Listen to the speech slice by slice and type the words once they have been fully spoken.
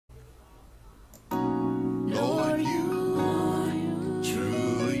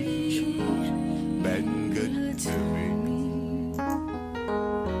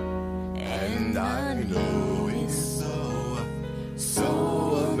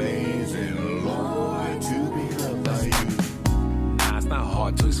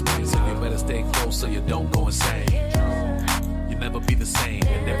close so you don't go insane. You'll never be the same,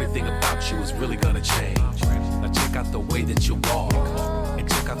 and everything about you is really gonna change. Now check out the way that you walk, and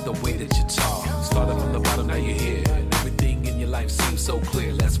check out the way that you talk. Started from the bottom, now you're here, and everything in your life seems so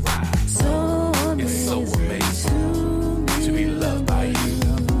clear. Let's ride. It's so amazing to be loved by you.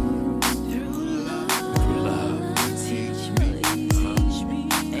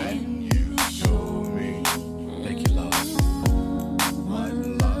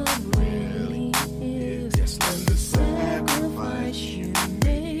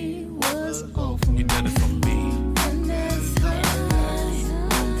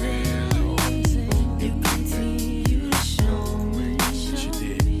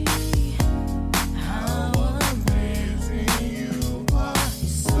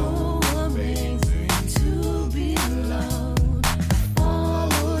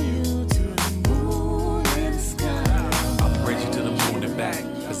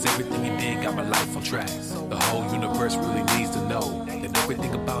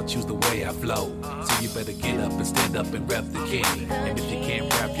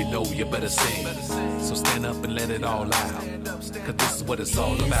 Cause this is what it's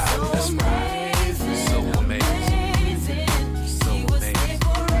all about. That's right. So amazing. So amazing.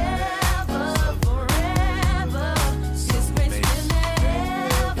 Forever, forever. His grace will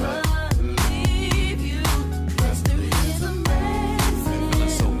never leave you. Cause through His amazing. I'm feeling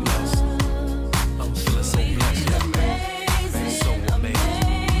so blessed. I'm feeling so blessed. Yeah. So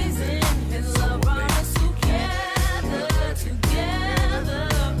amazing. His love brought us together, together.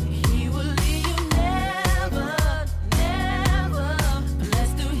 He will leave you never.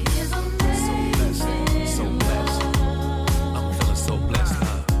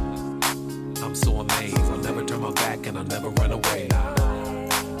 And I'll never run away.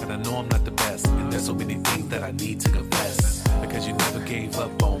 And I know I'm not the best, and there's so many things that I need to confess. Because you never gave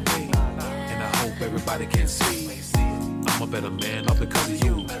up on me, and I hope everybody can see I'm a better man, all because of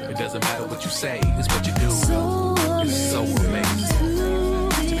you. It doesn't matter what you say, it's what you do. It's so amazing to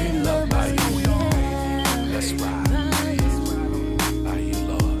be loved by you. Let's ride. By you,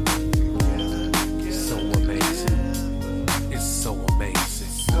 Lord. It's so amazing. It's so amazing.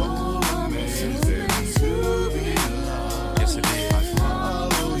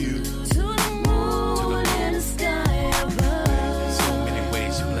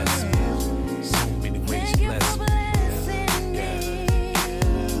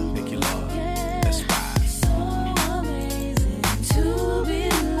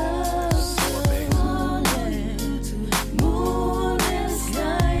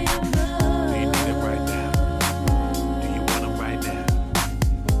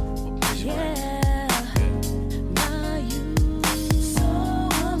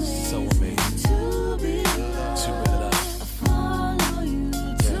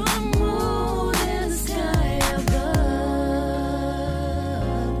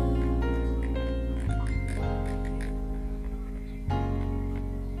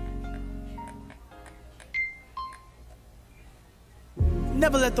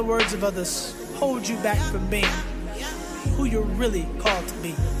 Never let the words of others hold you back from being who you're really called to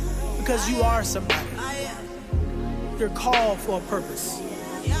be. Because you are somebody. You're called for a purpose.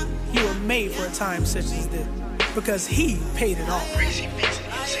 You were made for a time such as this. Because He paid it all.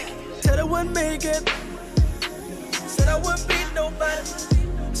 Said I wouldn't make it. Said I wouldn't be nobody.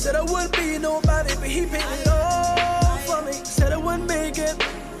 Said I wouldn't be nobody, but He paid it all for me. Said I wouldn't make it.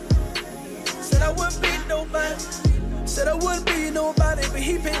 Said I wouldn't be nobody. Said I wouldn't be nobody, but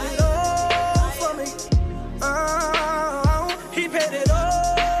He paid it all for me. He paid it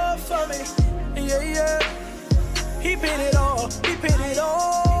all for me. Yeah, yeah. He paid it all. He paid it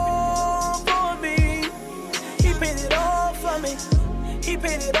all for me. He paid it all for me. He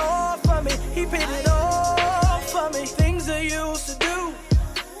paid it all for me. He paid it all for me. Things I used to do,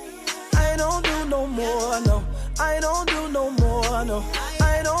 I don't do no more, no. I don't do no more, no.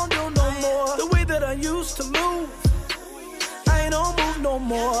 I don't do no more. The way that I used to move, I don't move no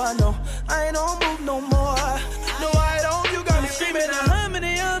more, no. I don't move no more. No, I don't. You got me screaming out. How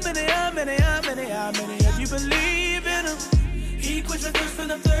many of you believe in Him? He quenched my thirst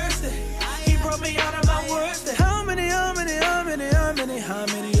when I'm thirsty. He brought me out of my worst. How many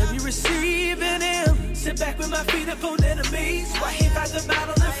of you receive in Him? Sit back with my feet up on enemies while He fights the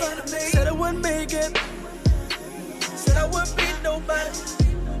battle in front of me. Said I wouldn't make it. Said I wouldn't be nobody.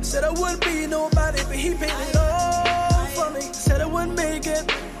 Said I wouldn't be nobody, but He paid it all for me. Said I wouldn't make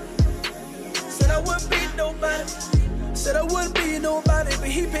it. Said I wouldn't be nobody. Said I wouldn't be nobody, but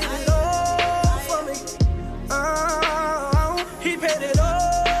He paid it all for me. He paid it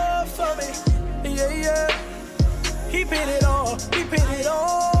all for me. Yeah, yeah. He paid it all. He paid it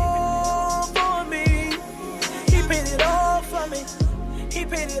all for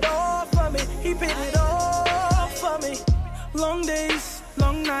paid it all for me. Long days,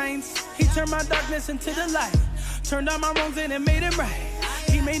 long nights, he turned my darkness into the light. Turned all my wrongs in and made it right.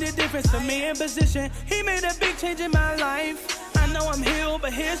 He made a difference to me in position. He made a big change in my life. I know I'm healed,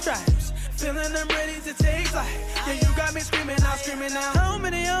 but here's stripes. Feeling I'm ready to take flight. Yeah, you got me screaming out, screaming out. How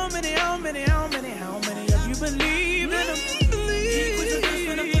many of you believe in him? He was the first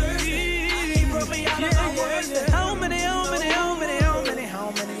one to first. He brought me out of my worst. How many of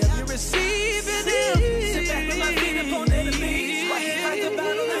you receiving him? Sit back with my feet upon the beach. While he fight the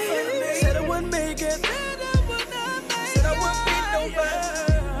battle in front of me. Said I wouldn't make it. Said I wouldn't be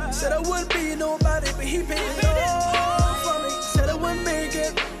nobody. Said I wouldn't be nobody, but he paid it all for me. Said I wouldn't make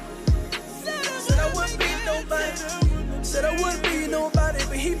it. Said I wouldn't be nobody. Said I wouldn't be nobody,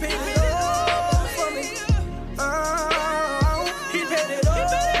 but he paid it all for me. He paid it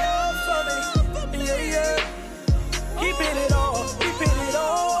all for me. Yeah, yeah. He paid it all. He paid it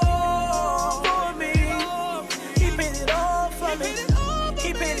all for me. He paid it all for me.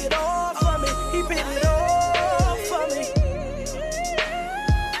 He paid it all for me. He paid it all for me.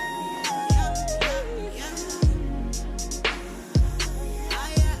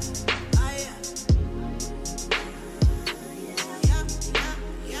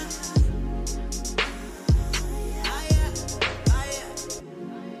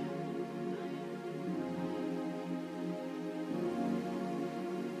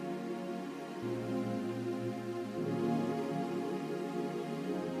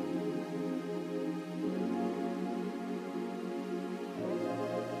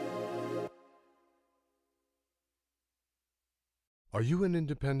 Are you an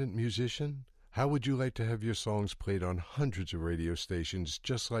independent musician? How would you like to have your songs played on hundreds of radio stations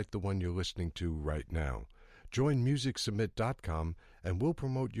just like the one you're listening to right now? Join MusicSubmit.com and we'll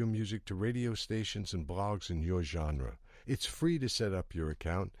promote your music to radio stations and blogs in your genre. It's free to set up your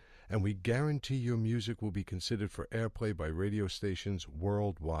account, and we guarantee your music will be considered for airplay by radio stations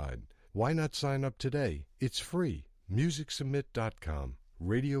worldwide. Why not sign up today? It's free. MusicSubmit.com.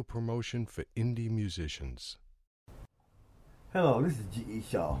 Radio promotion for indie musicians. Hello, this is G.E.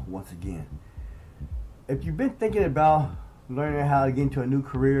 Shaw once again. If you've been thinking about learning how to get into a new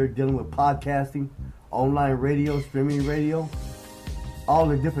career dealing with podcasting, online radio, streaming radio, all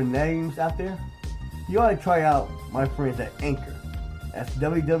the different names out there, you ought to try out my friends at Anchor. That's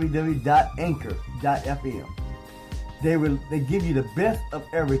www.anchor.fm. They give you the best of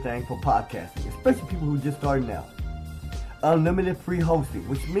everything for podcasting, especially people who are just starting out. Unlimited free hosting,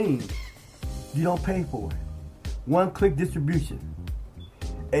 which means you don't pay for it. One-click distribution.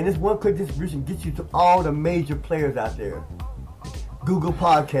 And this one-click distribution gets you to all the major players out there. Google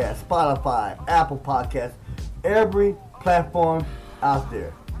Podcasts, Spotify, Apple Podcasts, every platform out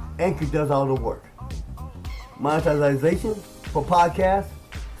there. Anchor does all the work. Monetization for podcasts,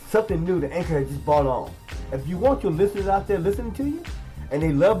 something new that Anchor has just brought on. If you want your listeners out there listening to you, and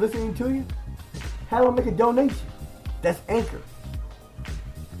they love listening to you, have them make a donation. That's Anchor.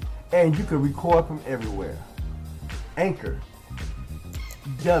 And you can record from everywhere. Anchor,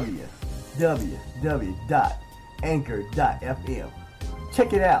 www.anchor.fm.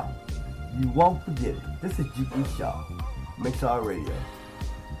 Check it out. You won't forget it. This is G.E. Shaw, Mixar Radio.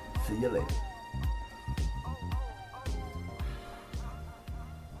 See you later.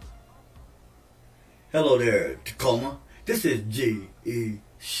 Hello there, Tacoma. This is G.E.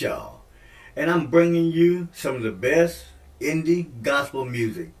 Shaw, and I'm bringing you some of the best indie gospel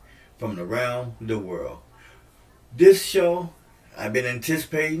music from around the world. This show, I've been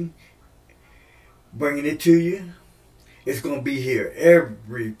anticipating bringing it to you. It's going to be here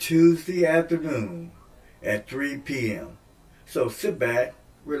every Tuesday afternoon at 3 p.m. So sit back,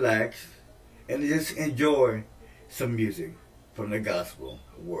 relax, and just enjoy some music from the gospel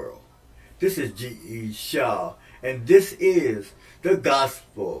world. This is G.E. Shaw, and this is the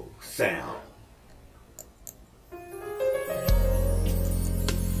Gospel Sound.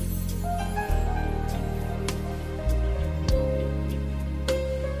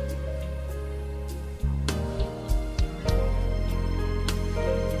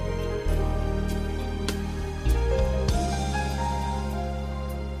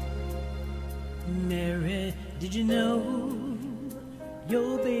 Mary, did you know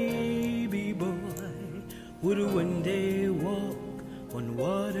your baby boy would one day walk on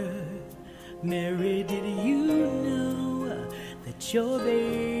water? Mary, did you know that your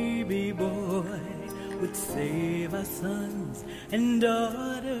baby boy would save our sons and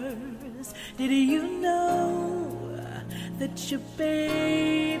daughters? Did you know that your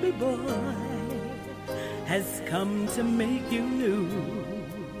baby boy has come to make you new?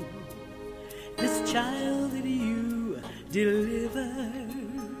 This child that you delivered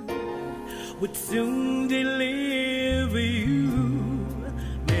would soon deliver you.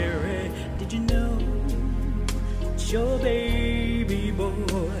 Mary, did you know that your baby boy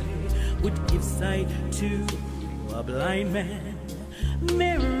would give sight to a blind man?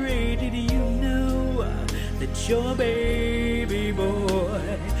 Mary, did you know that your baby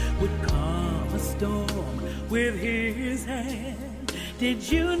boy would calm a storm with his hand? Did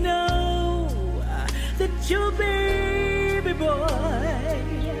you know that your baby boy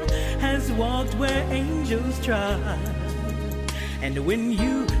has walked where angels trod? And when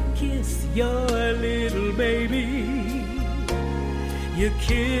you kiss your little baby, you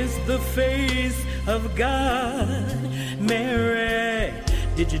kiss the face of God. Mary,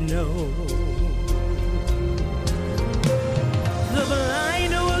 did you know? The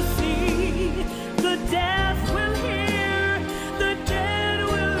blind will see, the deaf will hear, the dead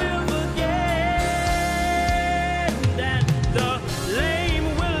will live again, and the lame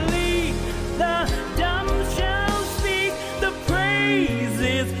will leap, the dumb shall speak the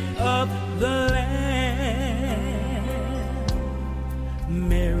praises of the Lamb.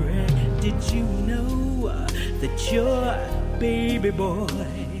 Mary, did you know that your baby boy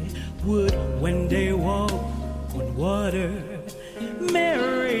would one day walk on water?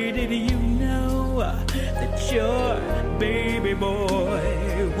 Mary, did you know that your baby boy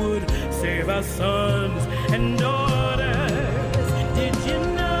would save our sons and daughters? Did you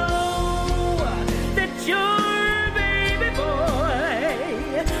know that your baby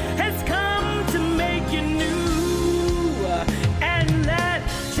boy has come to make you new? And that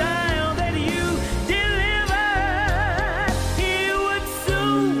child that you delivered, he would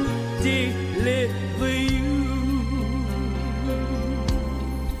soon deliver you.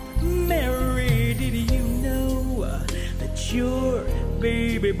 Mary, did you know that your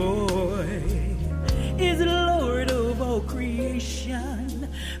baby boy is Lord of all creation?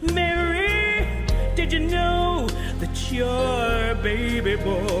 Mary, did you know that your baby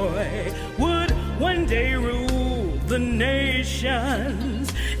boy would one day rule the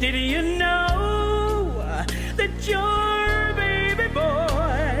nations? Did you know that your baby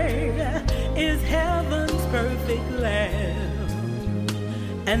boy is heaven's perfect lamb?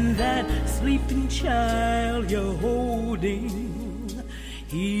 And that sleeping child you're holding,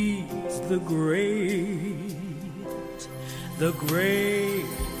 he's the great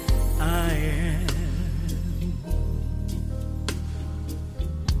I am.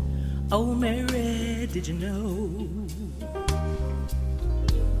 Oh, Mary, did you know?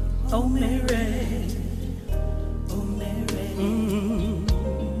 Oh, Mary, oh, Mary,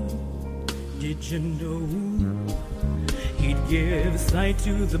 did you know? He'd give sight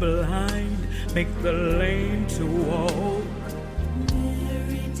to the blind, make the lame to walk.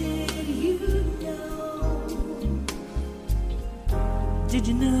 Mary, did you know? Did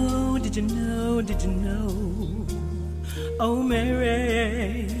you know, did you know, did you know? Oh,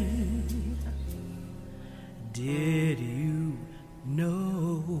 Mary, did you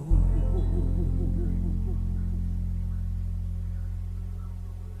know?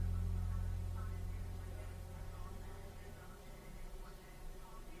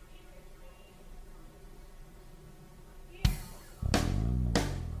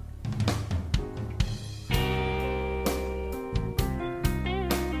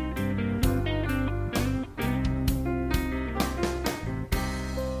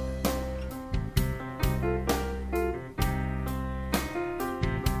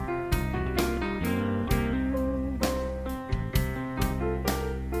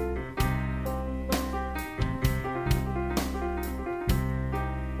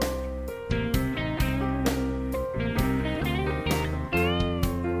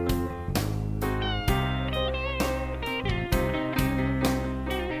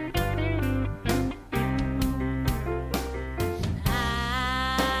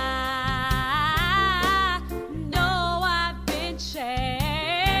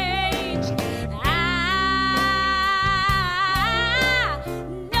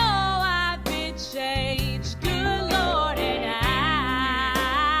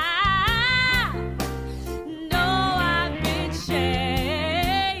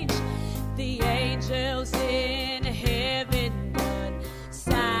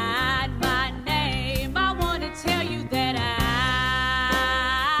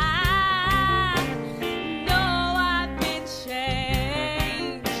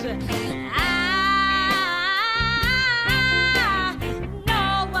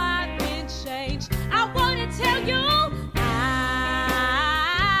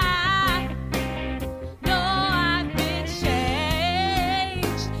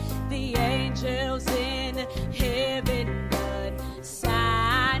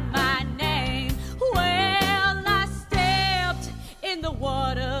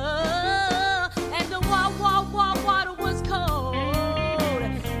 water, and the water was cold.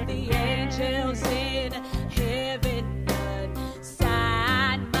 The angels in heaven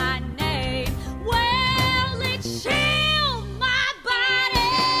signed my name. Well, it chilled my body,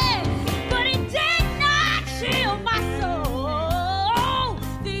 but it did not chill my soul.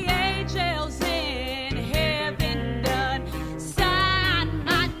 The angels in heaven done signed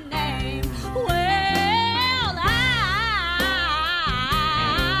my name. Well, I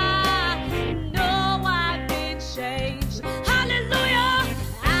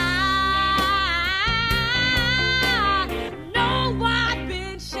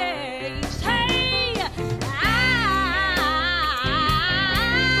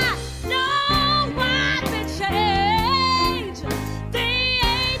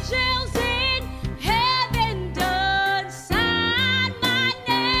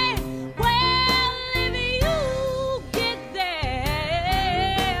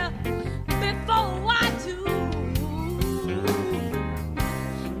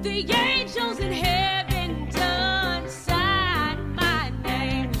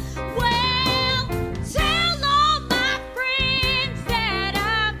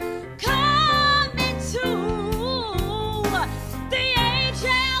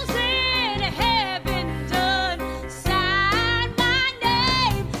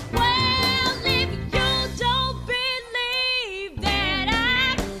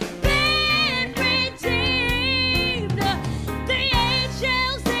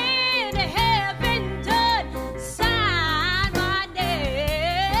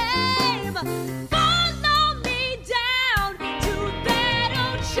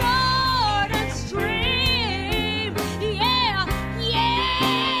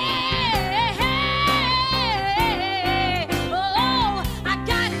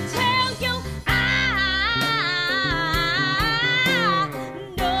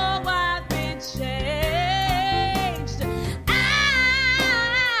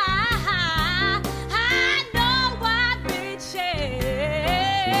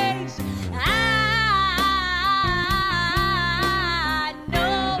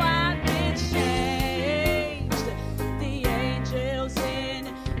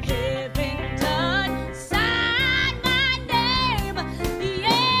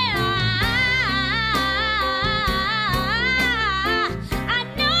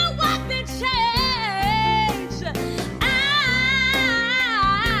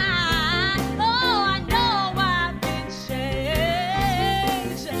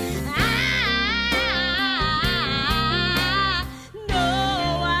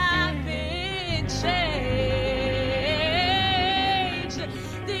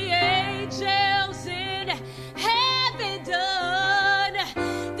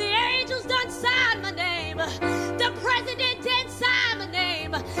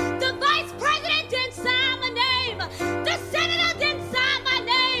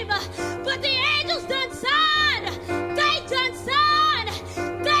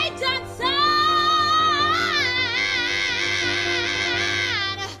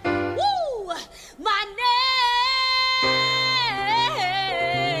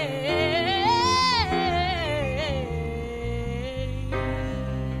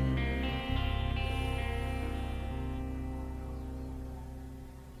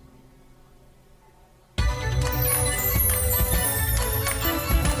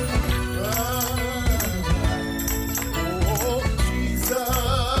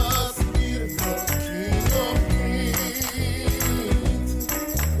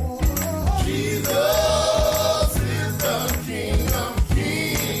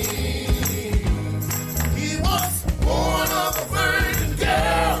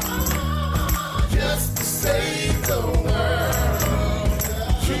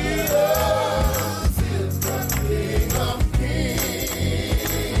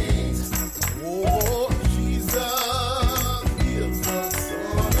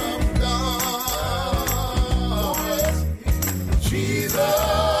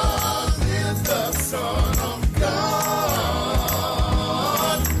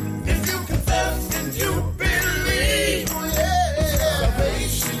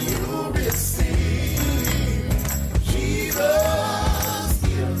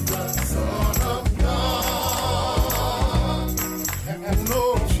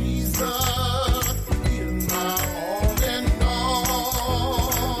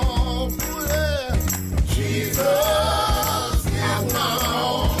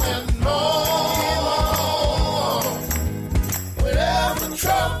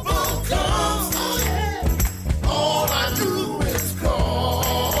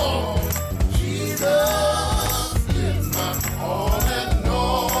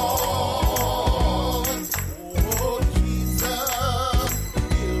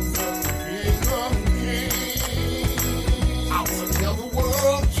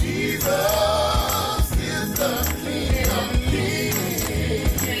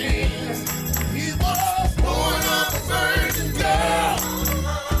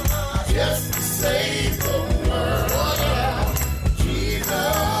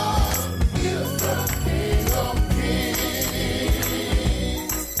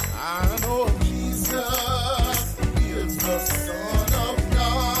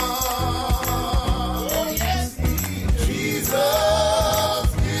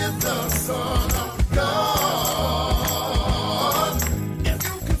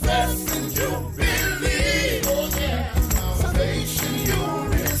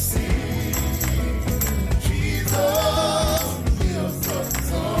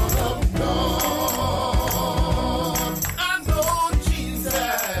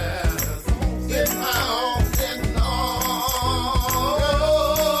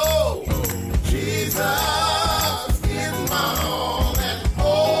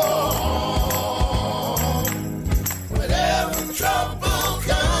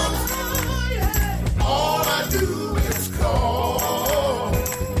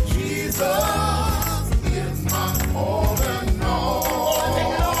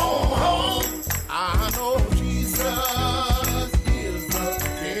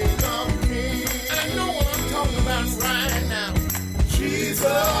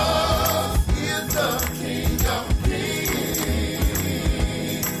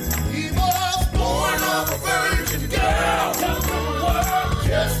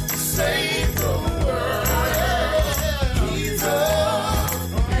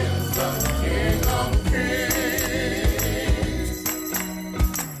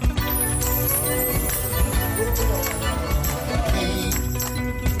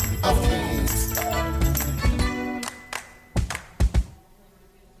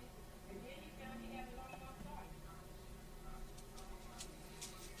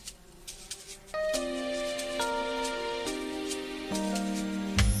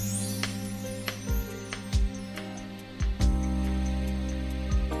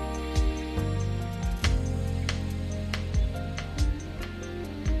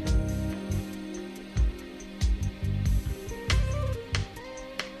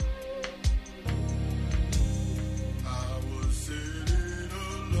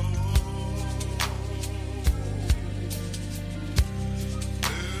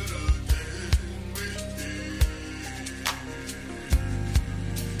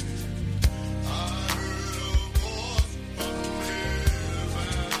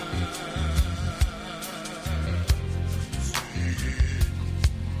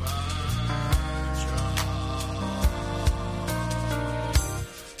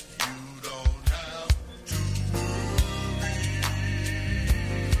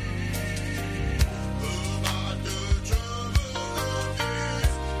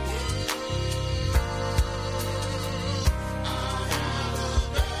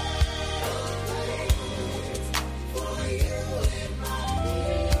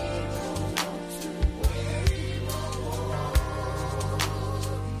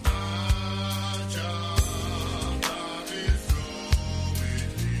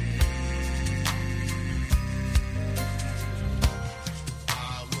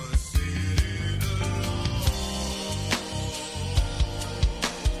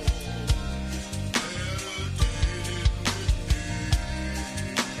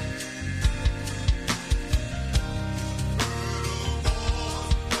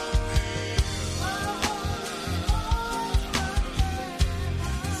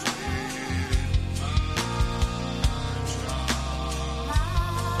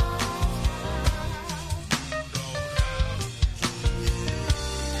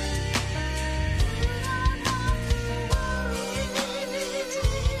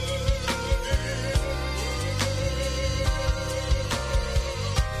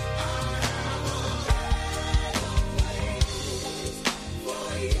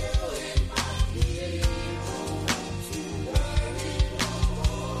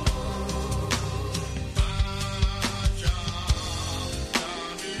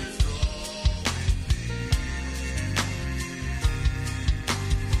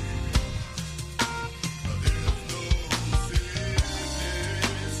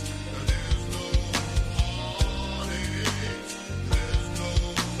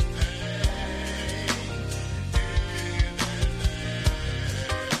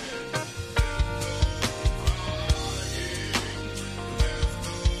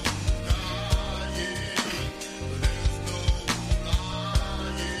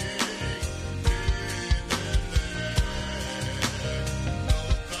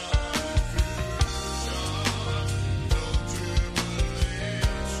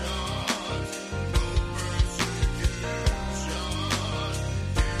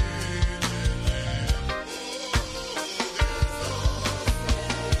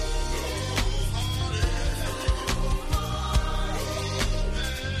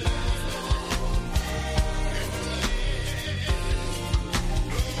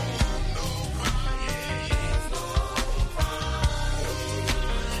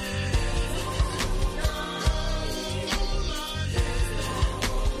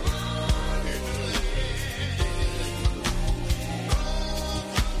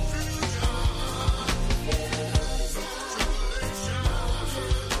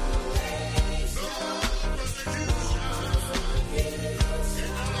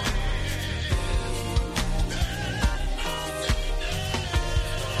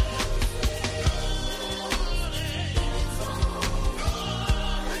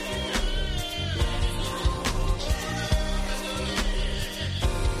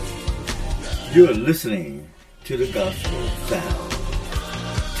You're listening to the Gospel Sound.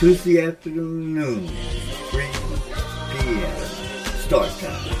 Tuesday afternoon, 3 p.m. start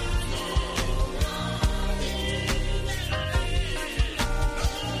time.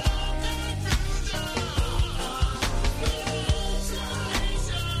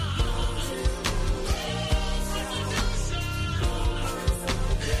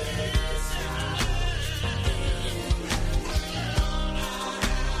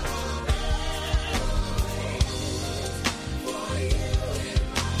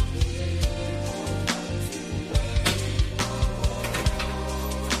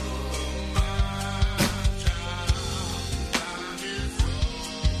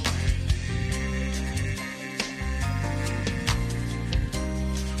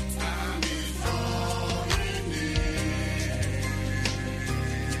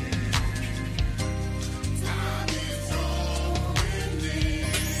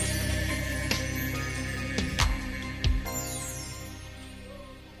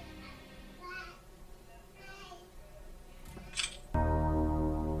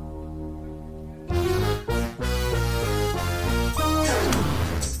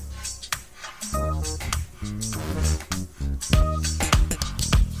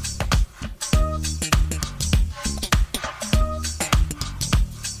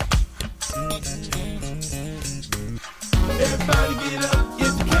 Everybody get up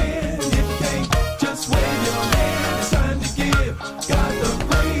if you can. If you can't, just wave your hand. It's time to give God the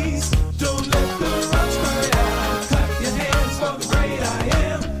praise. Don't let the rocks cry out. Clap your hands for the great I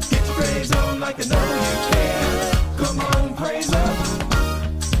am. Get your praise on like I know you can. Come on, praise up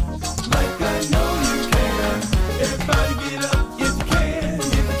like I know you can. Everybody get up if you can.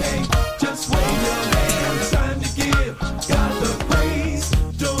 If you can't, just wave your hand. It's time to give God the praise.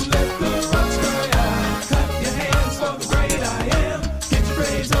 Don't let the rocks cry out. Clap your hands for the great I am. Get your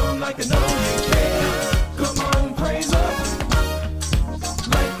praise on like I know you can. Come on, praise up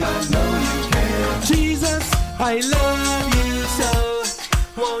like I know you can. Jesus, I love you so.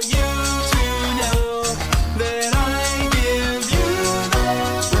 Want you to know that I give you the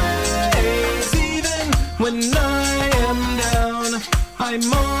praise. Even when I am down,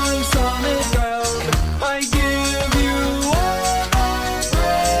 I'm on solid ground. I give you all the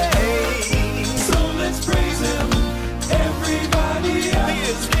praise. So let's praise him. Everybody, he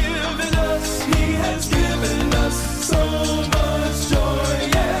has given us so much joy.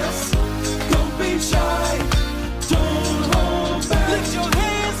 Yes, don't be shy, don't hold back. Lift your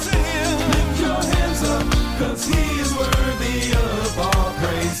hands to him, lift your hands up, 'cause he is worthy of all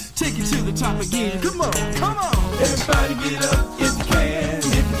praise. Take it to the top again, come on, come on. Everybody get up if you can.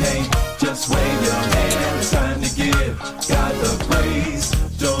 If you can't, just wave your hand. It's time to give God the praise.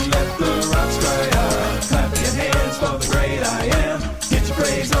 Don't let the rocks cry out. Clap your hands for the great I am. Get your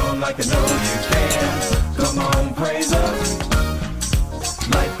praise on like I know you can. Come on, praise up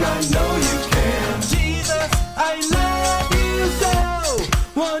like I know you can. Jesus, I love you so.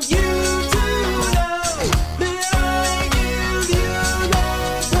 Want you to know that I give you the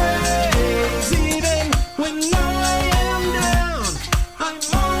praise. Even when I am down, I'm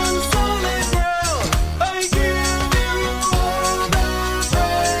on solid ground. I give you all the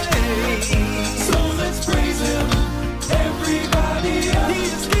praise. So let's praise him. Everybody, he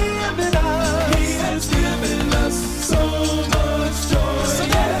has given us so much joy. So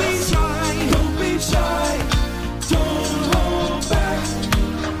don't be shy, don't hold back.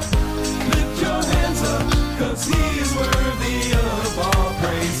 Lift your hands up, 'cause he is worthy of all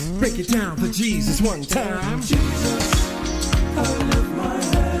praise. Break it down for Jesus one time. Jesus, I lift my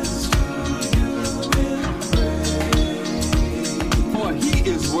hands to you in praise. For he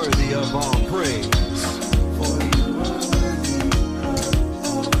is worthy of all praise. For you are worthy of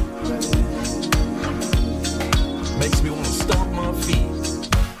all praise. Makes me want to stomp my feet.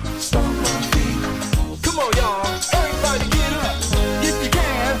 Stomp my feet. Come on, y'all. Everybody get up. If you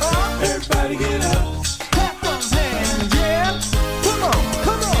can. Everybody get up. Clap those hands, yeah. Come on,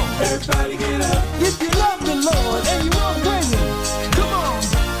 come on. Everybody get up. If you love the Lord.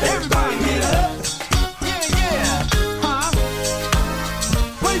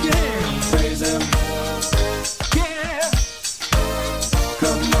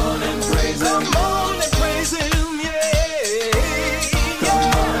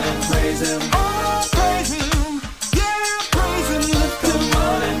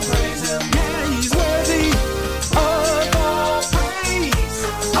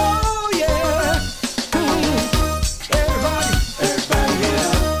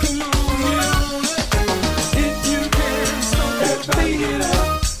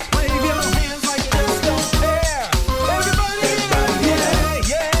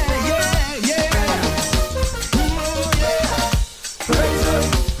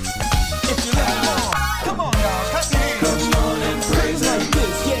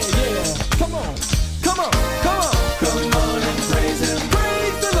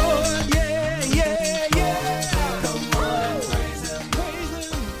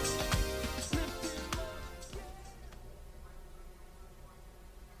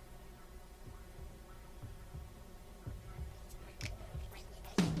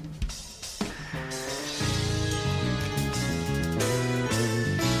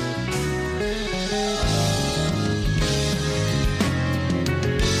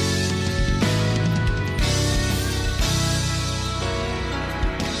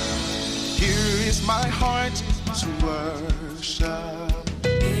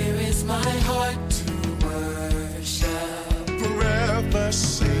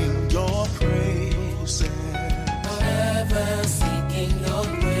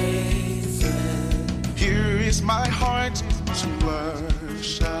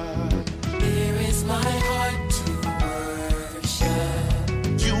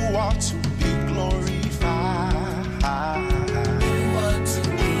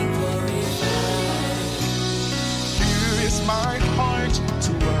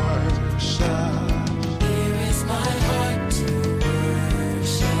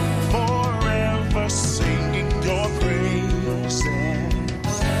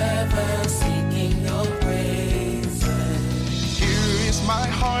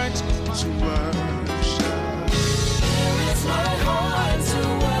 heart to worship. Here is my heart to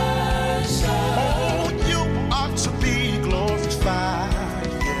worship. Oh, you ought to be glorified.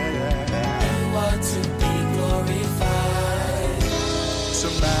 Yeah. You ought to be glorified. To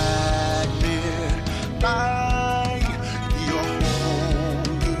magnify your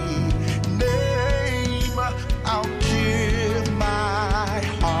holy name. I'll give my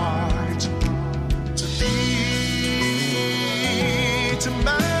heart to thee. To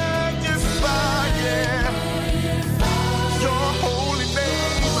magnify, yeah, your holy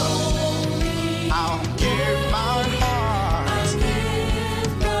name. I'll give my heart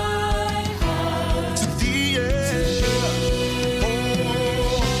to thee, yeah.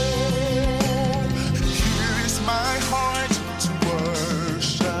 Here is my heart to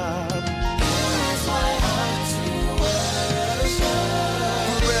worship.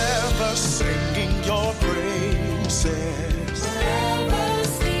 Forever singing your praises.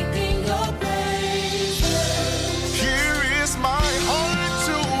 Here is my heart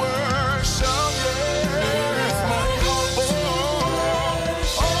to worship. Yeah.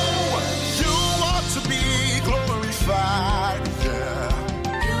 Oh, you ought to be glorified. Yeah.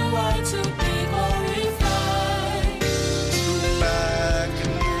 To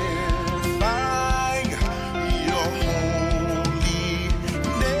magnify your holy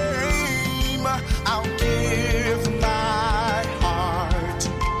name. I'll give my heart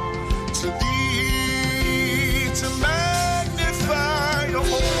to thee. To magnify your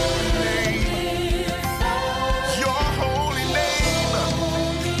holy name. Your holy name.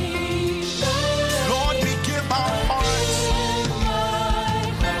 Lord, we give our hearts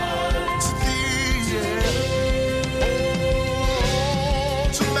to thee. Yeah.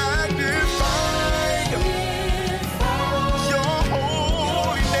 To magnify your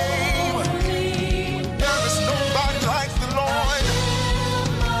holy name. There is nobody like the Lord.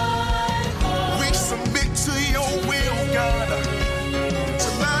 We submit to your will, God. To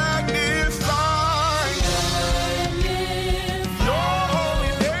magnify your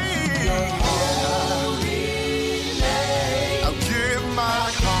holy name. I'll give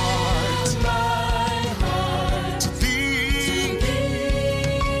my heart to thee.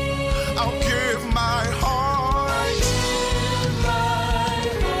 I'll give my heart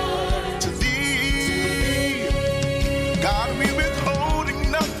to thee. God, we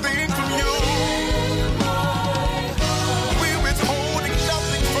withholding nothing from you. We're withholding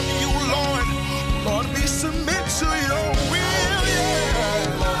nothing from you, Lord. Lord, we submit to your will,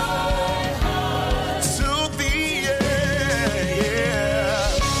 yeah. To thee, yeah.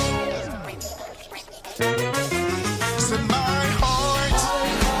 So my heart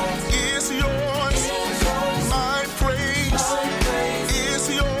is yours. My praise is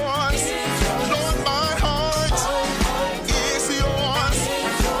yours. Lord, my heart is yours.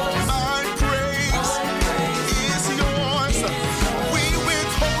 My praise is yours. We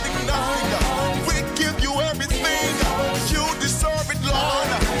withholding nothing. We give you everything. You deserve it, Lord.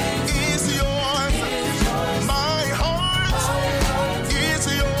 Is yours. My heart is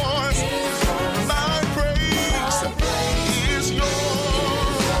yours. My praise is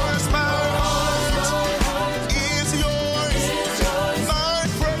yours. My heart is yours. My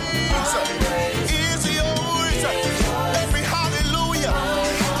praise is yours. Every hallelujah,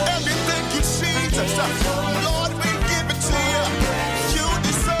 every thank you, Jesus. Lord, we give it to you. You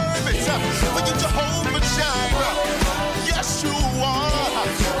deserve it. For you Jehovah Jireh. Yes, you are.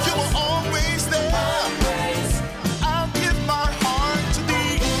 You are always there. I'll give my heart to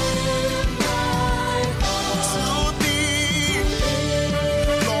thee. To thee.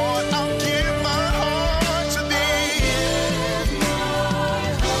 Lord, I'll give my heart to thee.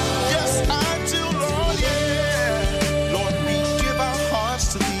 Yes, I do, Lord, yeah. Lord, we give our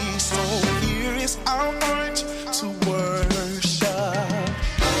hearts to thee. So here is our heart to worship.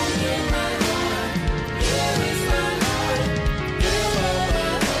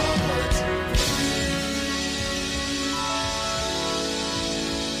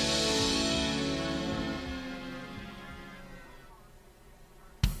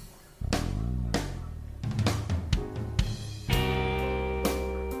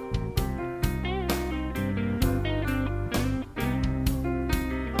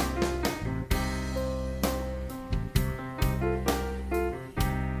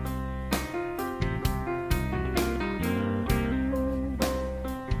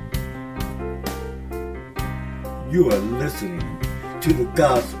 You are listening to the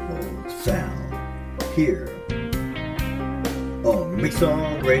gospel sound here on Mix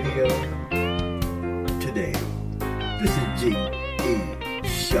On Radio today. This is G.E.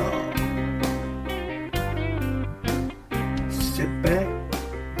 Shaw. Sit back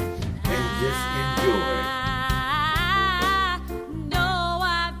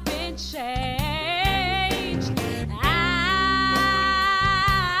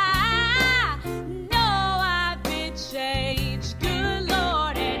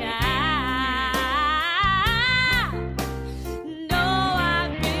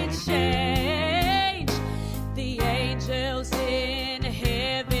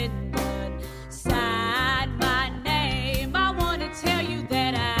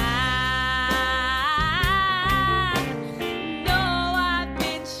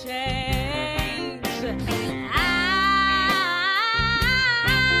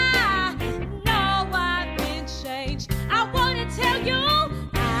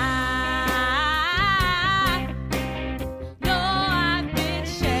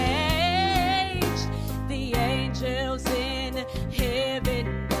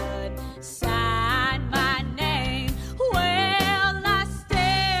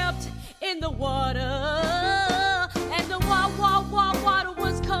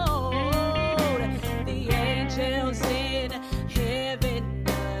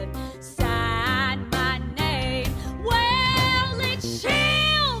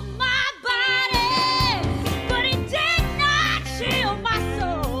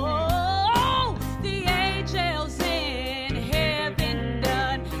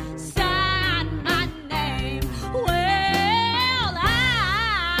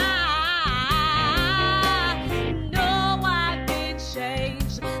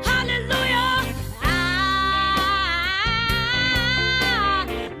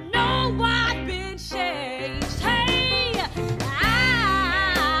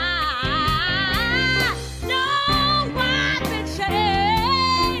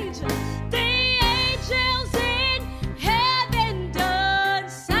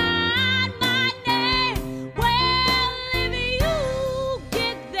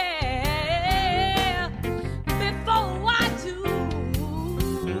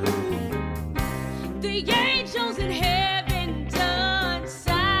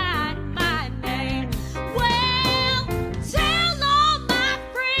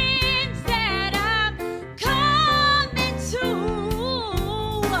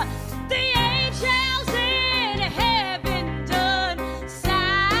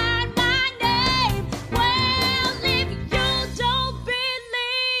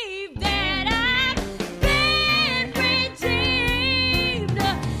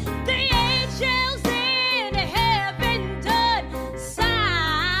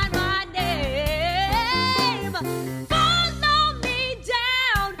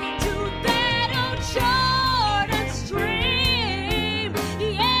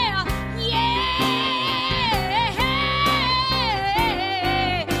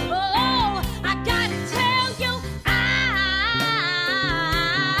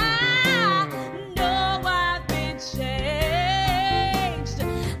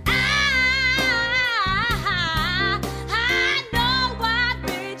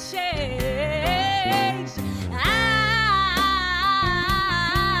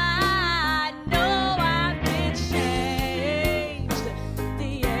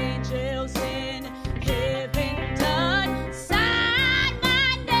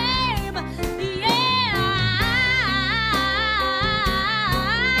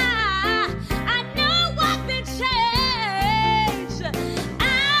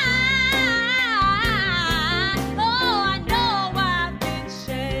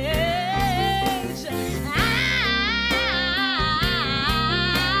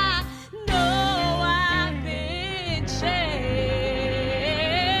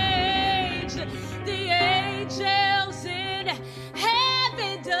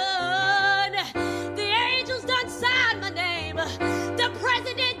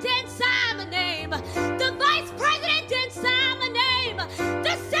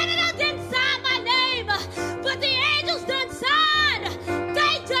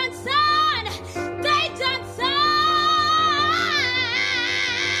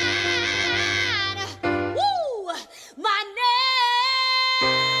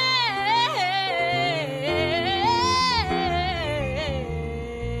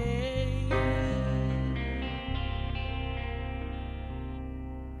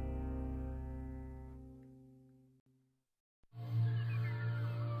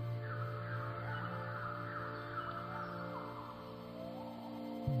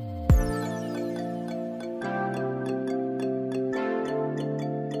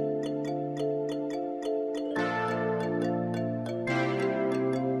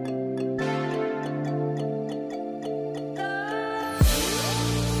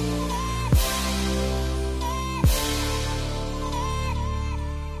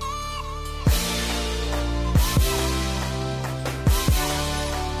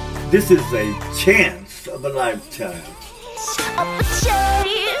This is a chance of a lifetime.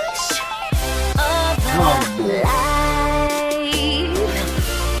 Humble.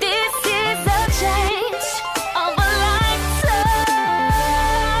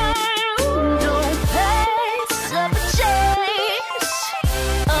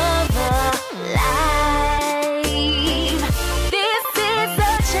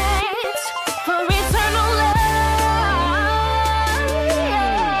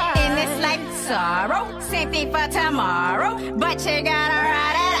 Tomorrow, but you gotta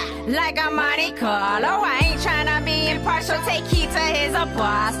ride it out like a Monte Carlo. I ain't tryna be impartial, take heed to his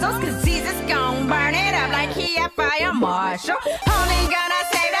apostles, cause Jesus gon' burn it up like he a fire marshal. Only gonna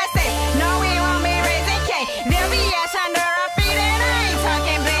save the city, no we won't be raising K. There'll be ash under our feet and I ain't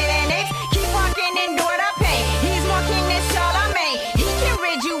talking bleeding nicks. Keep walking, endure the pain, he's more king than Charlemagne. He can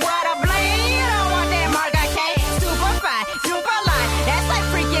rid you of the blame, you don't want that Marga K. Super fine, super line, that's like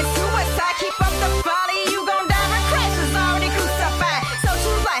freaking suicide. Keep up the folly, you gon' die.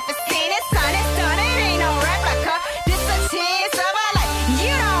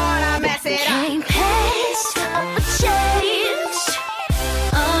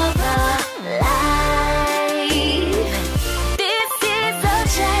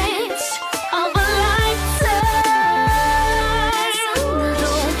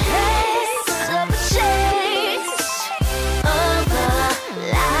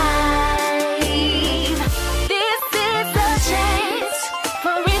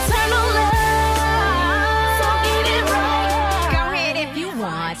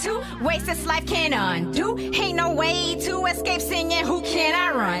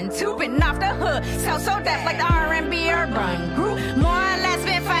 So deaf like the R&B urban group. More or less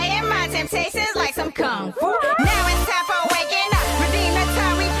been fighting my temptations like some kung fu. Now it's time for waking up. Redeem the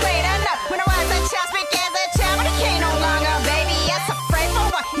time we played enough. When I was a child, speak as a child, but I can't no longer, baby. Yes, afraid for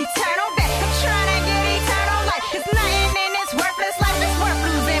what? Eternal death. I'm trying to get eternal life. Cause nothing in this worthless life is worth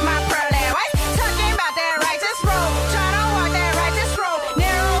losing my pearly white. Talking about that righteous road. Trying to walk that righteous road.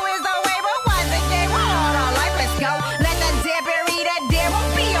 Narrow is the way, but wide the gate. We're on our life, let's go. Let the dead bury the dead. We'll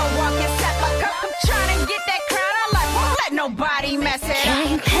be a walking sepulcher. I'm trying to get that crown of life. Won't let nobody mess it up.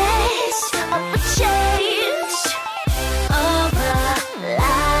 Can't pass up a change of a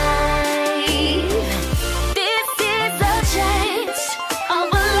life. This is a chance of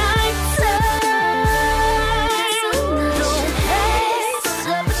a lifetime. Don't pass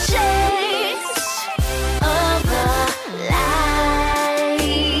up a chance of a life.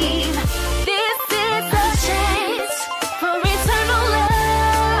 This is a chance for eternal love.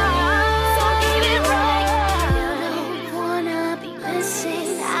 So get it right. You don't wanna be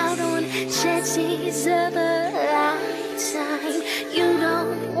missing out on chances of a lifetime. You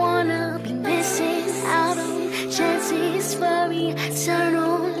don't wanna be missing out on chances for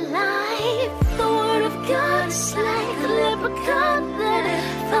eternal life. The word of God is like a leprechaun that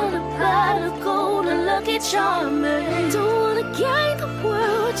found a pot of gold and lucky charmer. Don't wanna gain the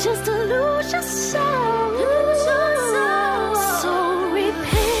world just to lose your soul. So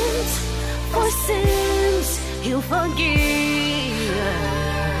repent for sins He'll forgive.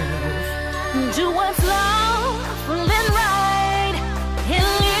 Do what's lawful and right and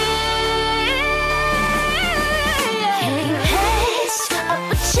live. Can't pass up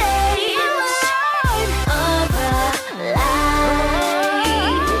a change of a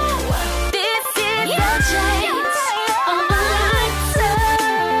life. This is a chance of a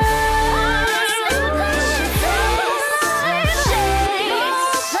lifetime.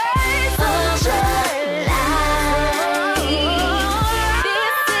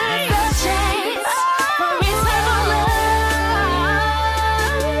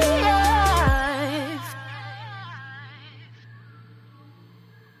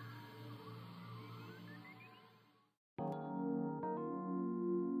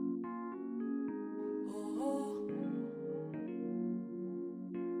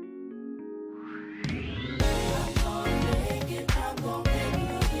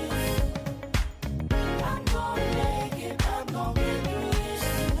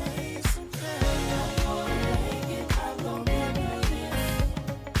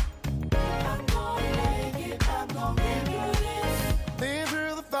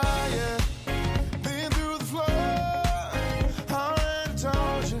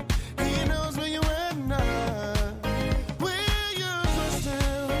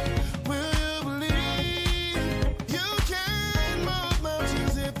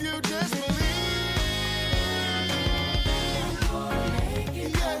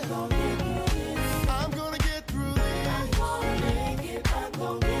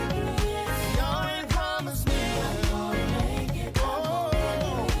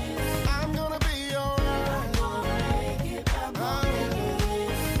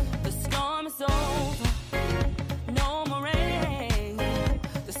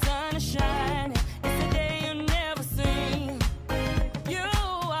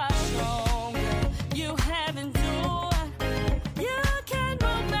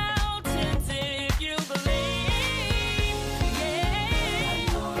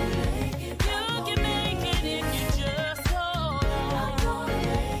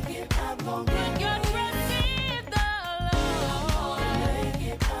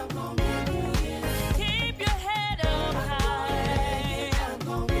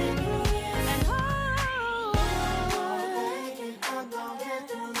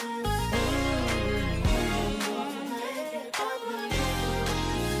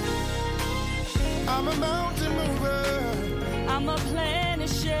 a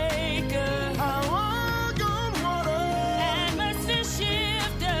shaker. I walk on water. Atmosphere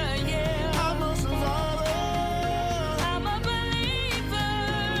shifter, yeah. I'm a survivor. I'm a believer.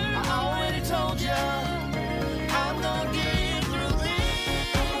 I already told ya, I'm gonna get through this.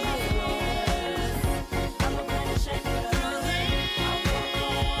 I'm a better shaker. Through this.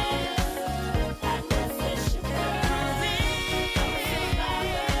 Atmosphere shifter. Through this.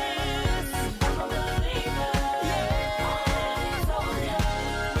 I'm a believer. Yeah. Already told ya.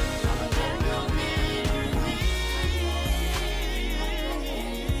 I'm gonna get through this.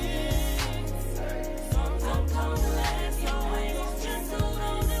 Don't come to last always. Just hold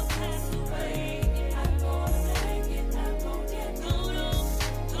on and pass away. I'm gonna make it. I'm gonna get through.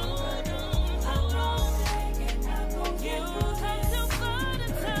 Hold on. Make it. I'm gonna get through. Come too far to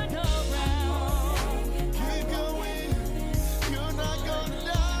turn around. Keep going, you're not gonna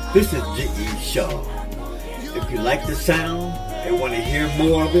die. This is G.E. Shaw. If you like the sound and want to hear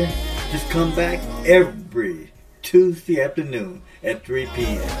more of it, just come back every Tuesday afternoon at 3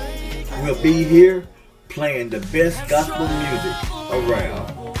 p.m. We'll be here playing the best gospel music around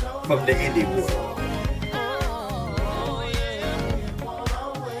from the indie world. Oh, yeah.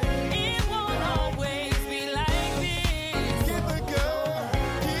 It won't always be like this. Keep it going,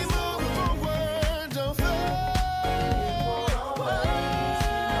 keep moving forward, don't fail.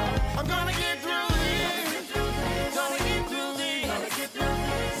 I'm gonna get through this. Gonna get through this. Gonna get through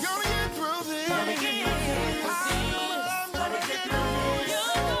this. Gonna get through this. I'm gonna get through this.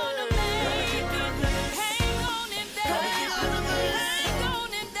 You're gonna make it. Hang on in there. Hang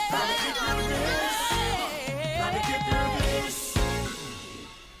on in there.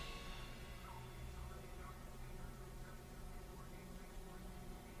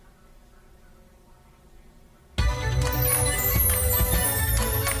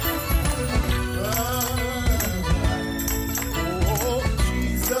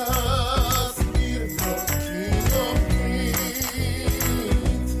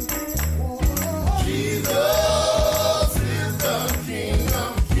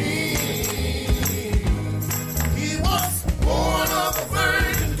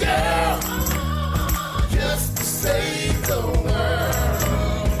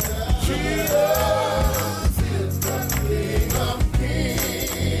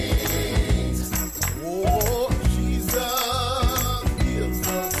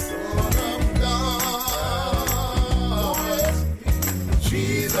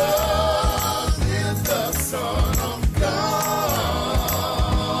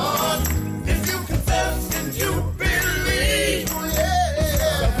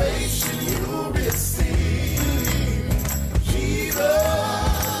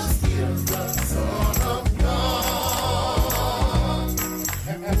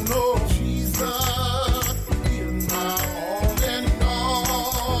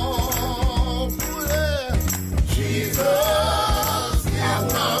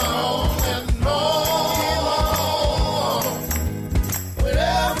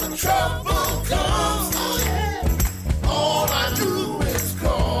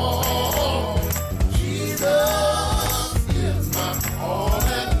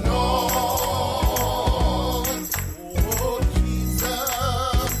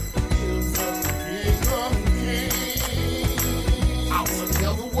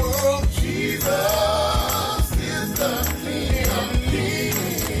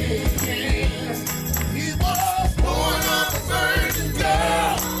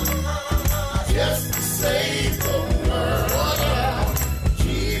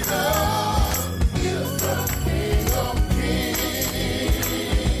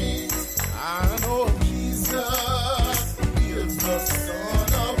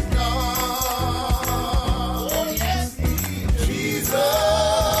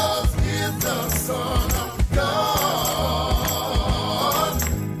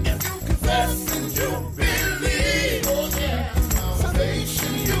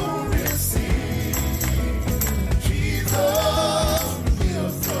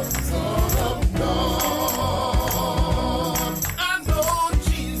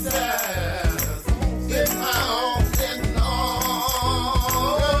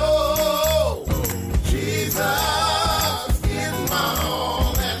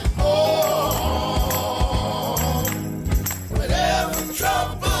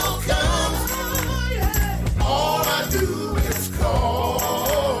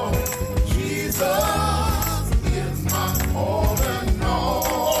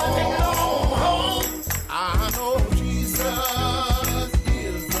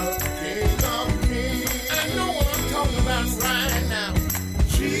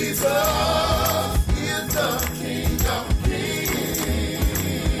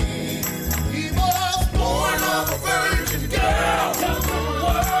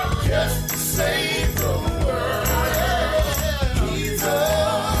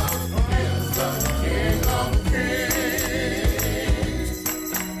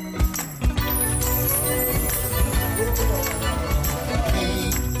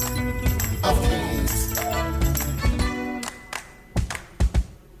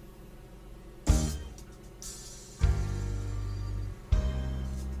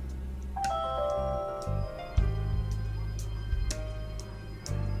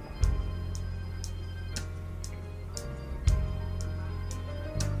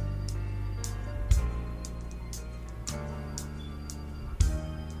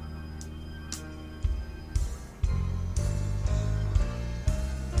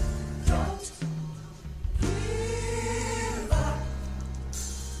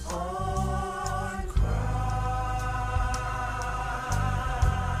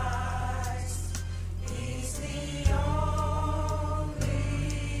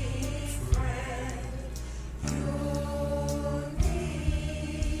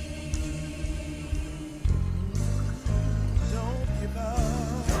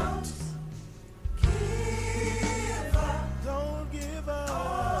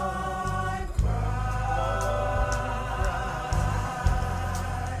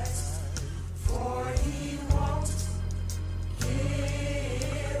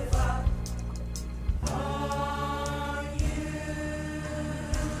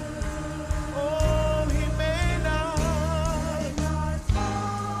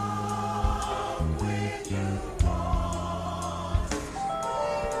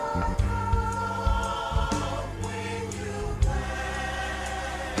 Oh,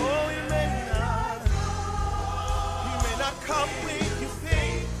 you may not come when you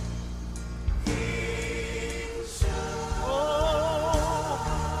think. Oh,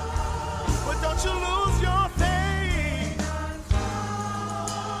 but don't you lose your faith.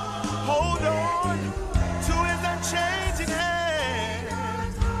 Hold on to his unchanging hand.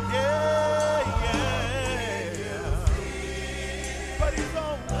 Yeah, yeah. But he's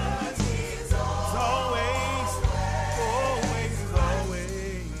always, always, always,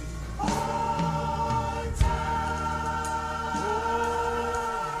 always.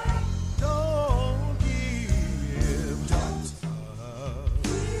 Don't give up.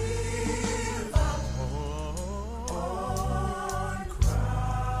 On Christ.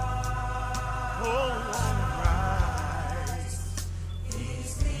 On Christ.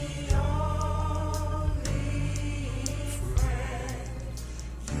 He's the only friend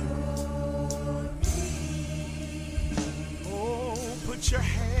you need. Oh, put your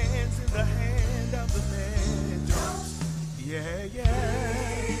hands in the hand of the man. Yeah, yeah.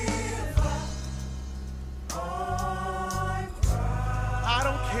 I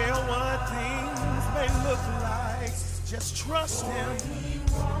don't care what things may look like, just trust him.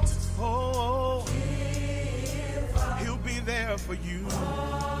 Oh, he'll be there for you.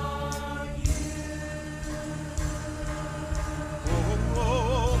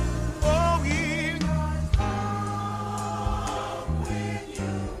 Oh, he.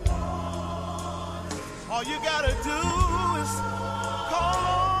 All you gotta do is call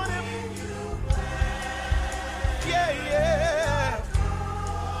on him. Yeah, yeah.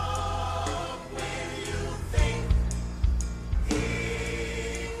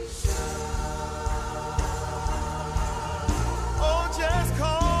 Oh, just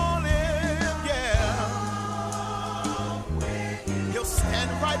call him, yeah. He'll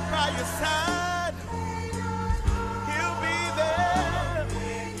stand right by your side. He'll be there.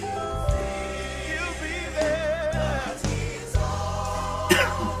 He'll be there.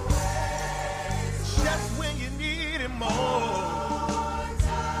 Just when you need him more.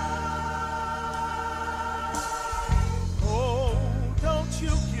 Oh, don't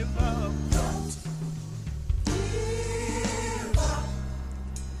you give up.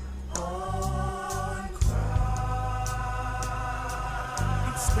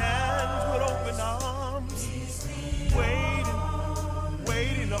 He stands with open arms,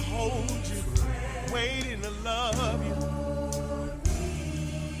 waiting to hold you, waiting to love you.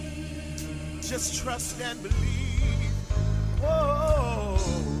 Just trust and believe. Oh,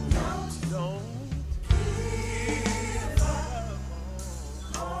 don't give up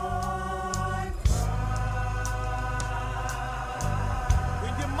on Christ.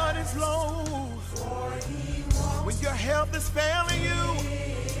 When your money's low, when your health is failing you,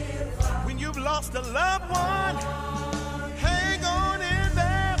 when you've lost a loved one, hang on in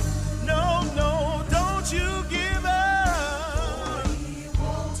there. No, no, don't you give up.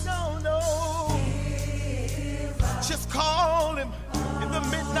 No, no. Just call him in the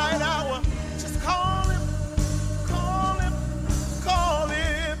midnight hour. Just call him, call him, call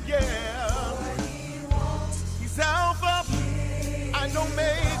him, yeah. He's Alpha and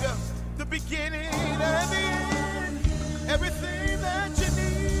Omega, the beginning and the end. Everything that you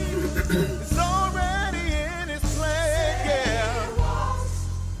need is already in his plan, yeah.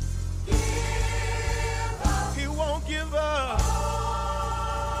 He won't give up.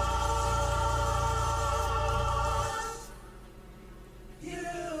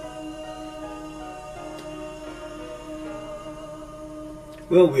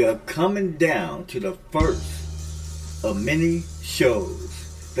 Well, we are coming down to the first of many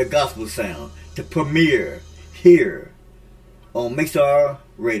shows, The Gospel Sound, to premiere here on Mixar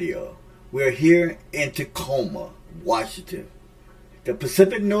Radio. We're here in Tacoma, Washington, the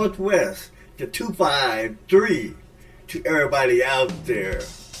Pacific Northwest, the 253, to everybody out there.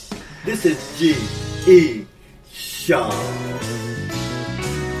 This is G.E. Shaw.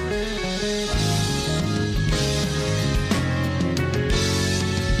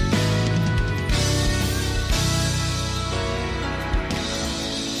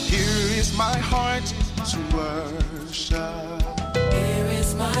 My heart to worship. Here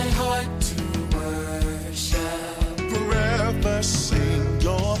is my heart to worship. Forever sing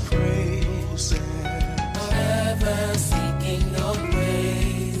your praises. Forever seeking your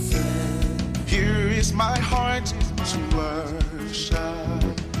praises. Here is my heart to worship.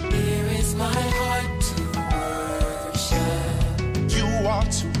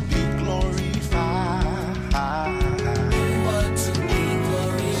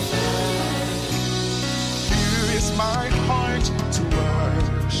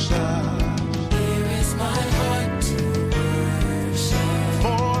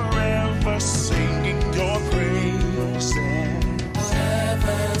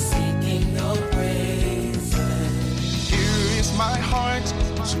 heart to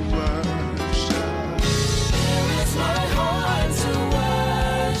worship. Here is my heart to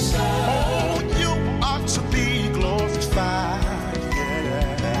worship. Oh, you ought to be glorified.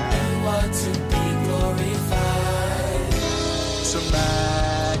 Yeah. You ought to be glorified. To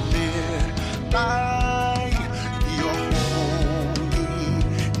magnify your holy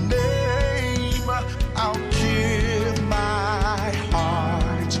name. I'll give my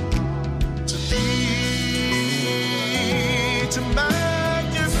heart to thee. To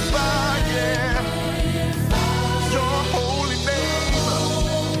magnify, yeah, your holy name.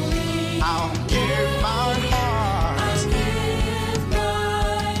 I'll give my heart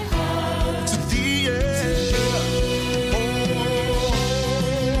to thee, yeah.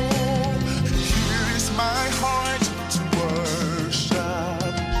 Here is my heart to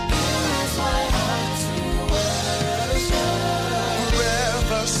worship.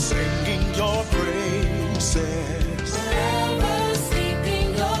 Forever singing your praises.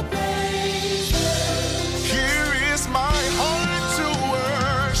 Here is my heart to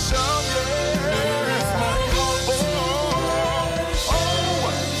worship. Yeah.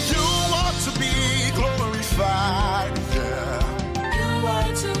 Oh, you ought to be glorified. Yeah.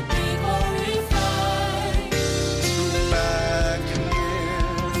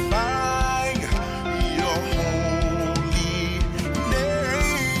 Magnify your holy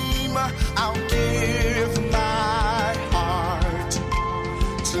name. I'll give my heart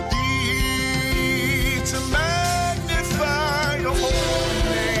to thee. To magnify your holy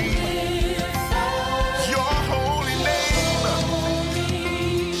name. Your holy name.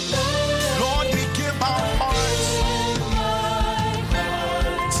 Lord, we give our hearts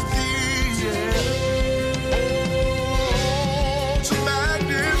to thee. Yeah. To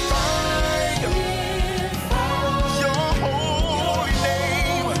magnify your holy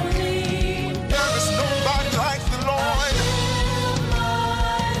name. There is nobody like the Lord.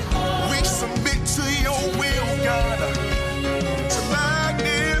 We submit to your will, God. To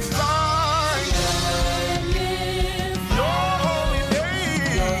magnify your holy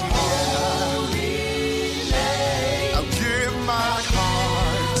name. I'll give my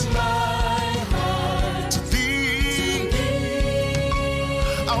heart to thee.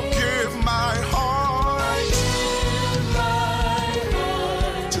 I'll give my heart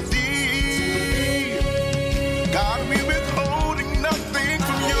to thee. God, we withholding nothing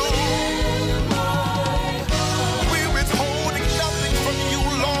from you. We withholding nothing from you,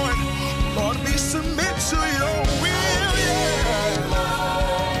 Lord. Lord, we submit to your will, yeah.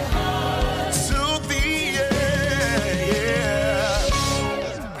 To thee, yeah.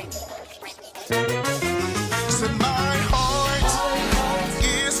 So my heart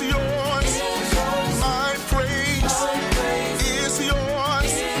is yours. My praise is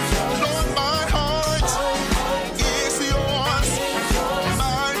yours. Lord, my heart is yours.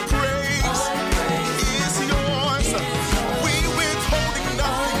 My praise is yours. We withholding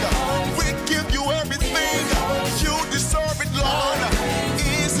nothing. We give you everything. You deserve it, Lord.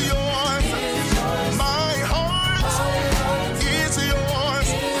 Is yours. My heart is yours.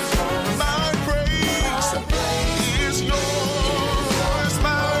 My praise is yours.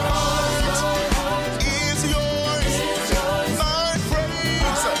 My heart is yours. My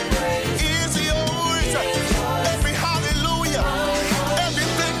praise is yours. Every hallelujah, every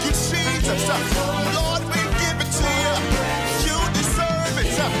thank you, Jesus. Lord, we give it to you. You deserve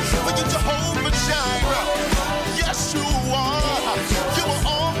it. For you Jehovah Jireh. Yes, you are. You are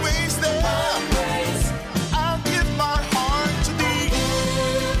always there. I'll give my heart to thee.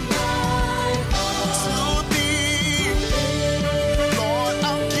 To thee. Lord,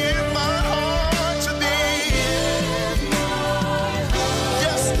 I'll give my heart to thee.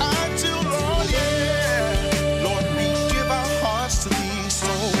 Yes, I do, Lord, yeah. Lord, we give our hearts to thee.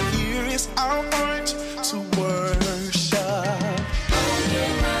 So here is our heart to worship.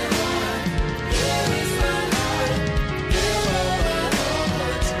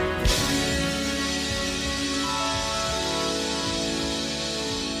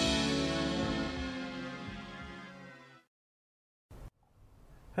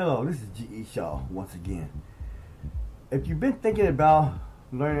 Hello, this is G.E. Shaw once again. If you've been thinking about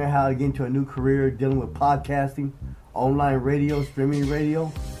learning how to get into a new career dealing with podcasting, online radio, streaming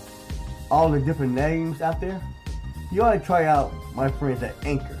radio, all the different names out there, you ought to try out my friends at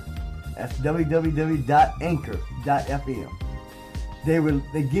Anchor. That's www.anchor.fm.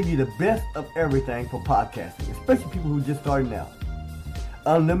 They give you the best of everything for podcasting, especially people who are just starting out.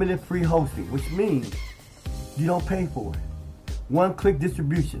 Unlimited free hosting, which means you don't pay for it. One-click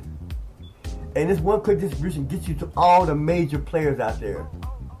distribution. And this one-click distribution gets you to all the major players out there.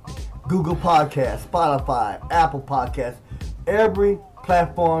 Google Podcasts, Spotify, Apple Podcasts, every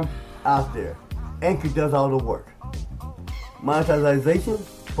platform out there. Anchor does all the work. Monetization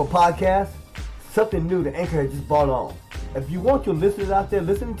for podcasts, something new that Anchor has just brought on. If you want your listeners out there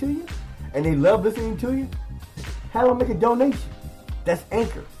listening to you, and they love listening to you, have them make a donation. That's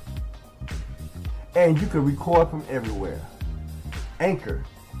Anchor. And you can record from everywhere. Anchor.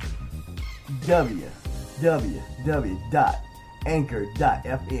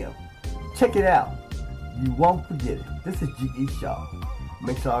 www.anchor.fm. Check it out. You won't forget it. This is G.E. Shaw,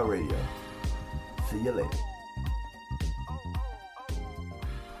 Mixar Radio. See you later.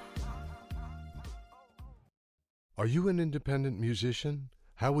 Are you an independent musician?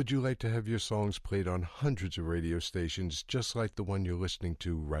 How would you like to have your songs played on hundreds of radio stations just like the one you're listening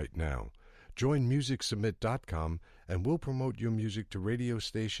to right now? Join MusicSubmit.com and we'll promote your music to radio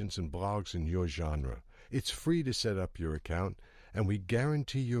stations and blogs in your genre. It's free to set up your account, and we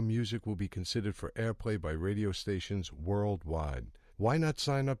guarantee your music will be considered for airplay by radio stations worldwide. Why not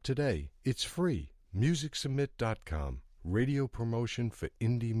sign up today? It's free. MusicSubmit.com. Radio promotion for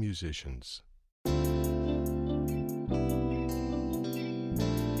indie musicians.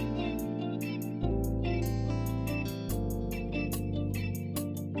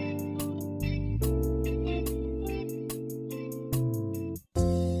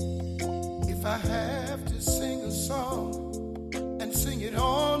 If I have to sing a song and sing it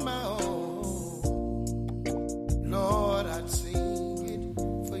on my own, Lord, I'd sing it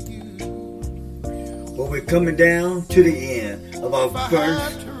for you. Well, we're coming down to the end of our If I first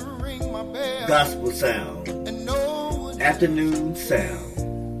have to ring my bell gospel sound, and no one afternoon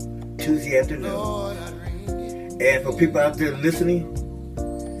sound, Tuesday afternoon. Lord, I'd ring it. And for people out there listening,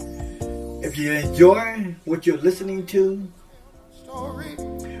 if you enjoy what you're listening to, Story.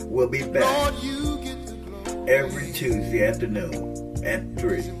 we'll be back Lord, you get the glory. every Tuesday afternoon at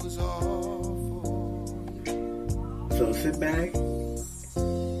 3. It was all for So sit back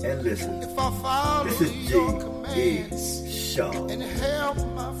and listen. if I follow This is your G.E. commands Shaw. and help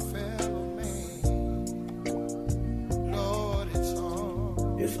my fellow man, Lord, it's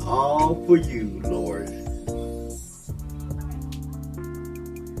all. It's all for you, Lord.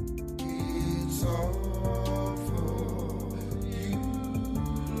 It's all for you,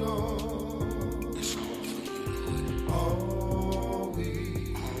 Lord. It's all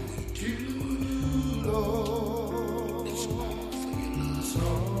we do, Lord. It's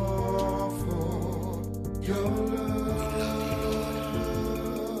all for your love.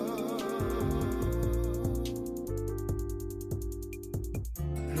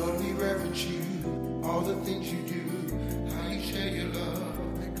 Lord, we reverence you, all the things you do, how you share your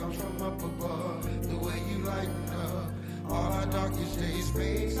love that comes from up above, the way you lighten up all our darkest days,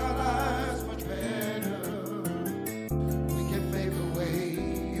 makes our lives much better. We can make a way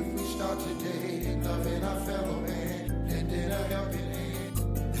if we start today, loving our fellow man, lending a helping hand.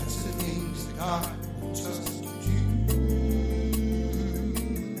 That's the things that God wants us to do.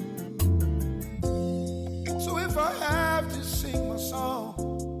 So if I have to sing my song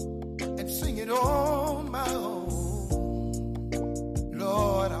and sing it on my own,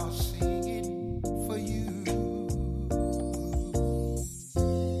 Lord, I'll sing it for you.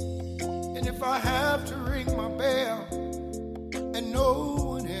 And if I have to ring my bell and no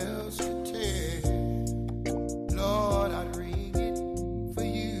one else can tell, Lord, I'd ring it for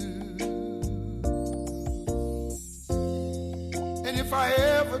you. And if I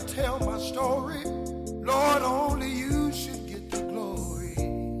ever tell my story, Lord, only you should get the glory,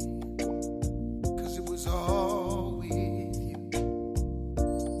 'cause it was all with you.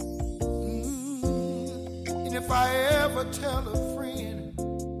 And if I ever tell a friend,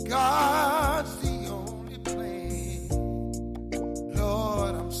 God's the only plan,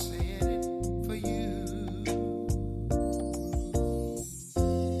 Lord, I'm saying it for you.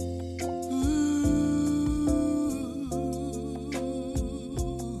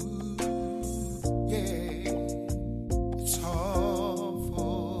 Yeah, it's all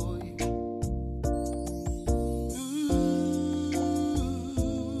for you.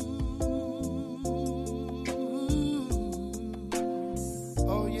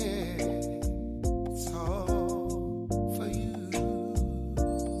 Oh yeah, it's all for you.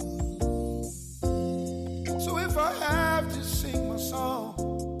 So if I have to sing my song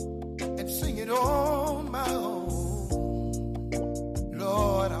and sing it on my own,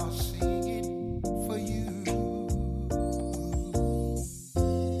 Lord, I'll sing it for you.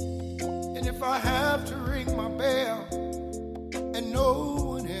 And if I have to ring my bell and no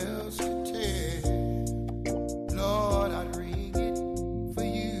one else can tell, Lord, I'd ring it for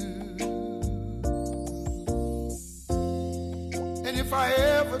you. And if I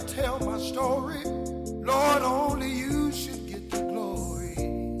ever tell my story, Lord, only you should get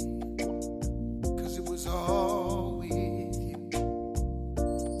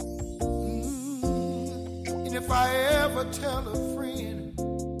I ever tell a friend,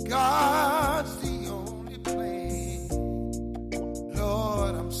 God's the only plan.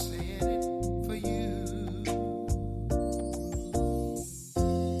 Lord, I'm saying it for you.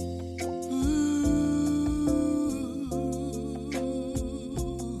 Ooh,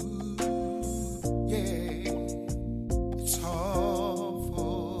 yeah, it's all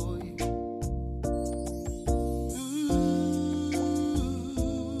for you.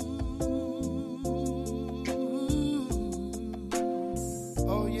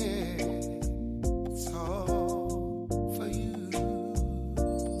 Oh yeah, it's all for you.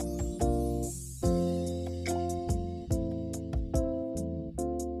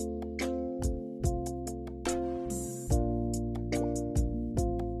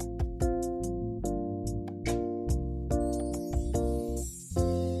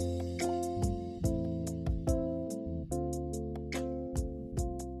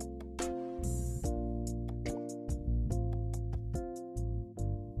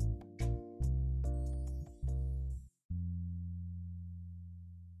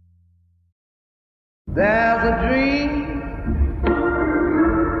 There's a dream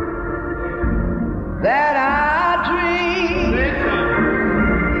that I dream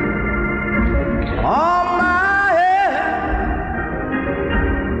on my head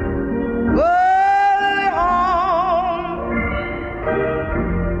early on,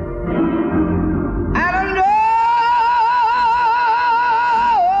 and I know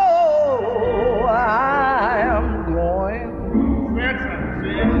I am going.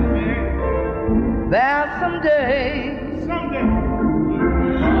 That someday,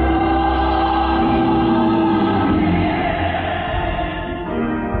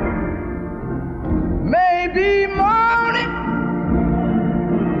 maybe morning,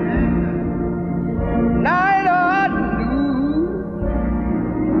 night or noon,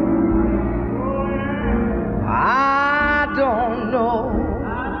 I don't know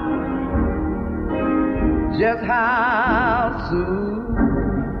just how soon.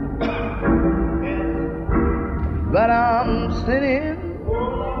 But I'm sitting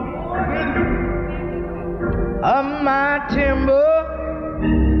on my timber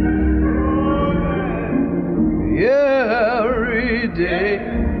every day.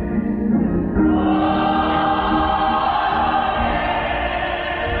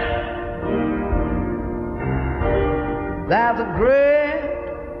 There's a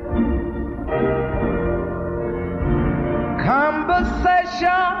great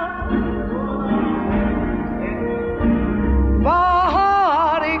conversation for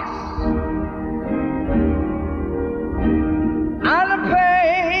heartaches and the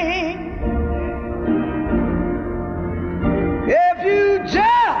pain. If you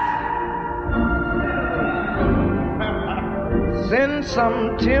just send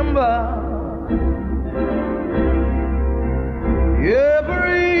some timber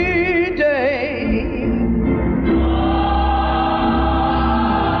every day.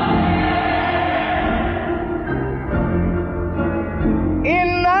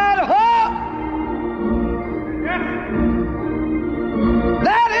 In that hope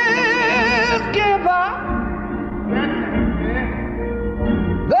that is given,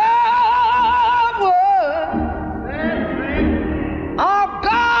 the word of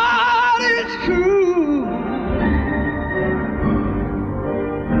God is true.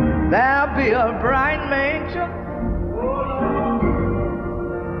 There'll be a bright manger,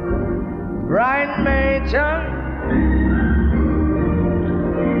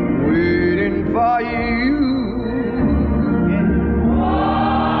 waiting for you.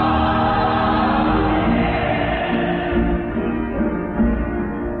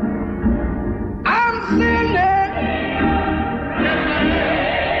 I'm sending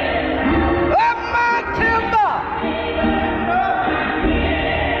up my timber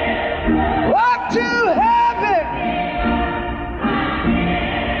up to heaven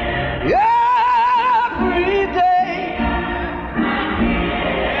every day.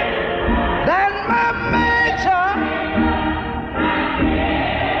 Then my Maker,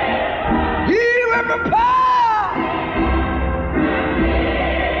 He will prepare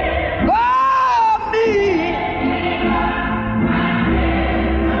for me.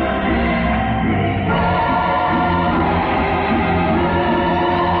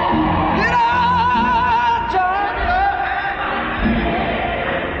 Get out, John,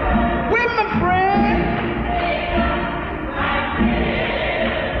 with my friend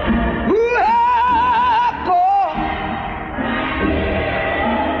who have gone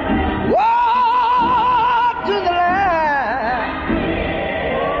walk to the land.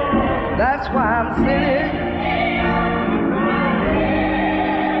 That's why I'm sitting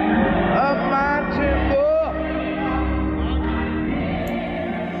up my timber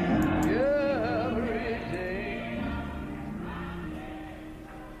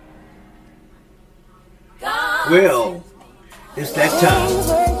Well, it's that time.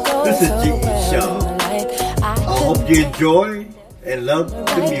 This is G.E. Shaw. I hope you enjoy and love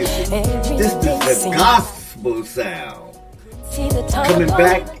the music. This is the gospel sound. Coming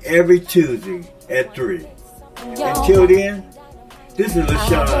back every Tuesday at 3. Until then, this is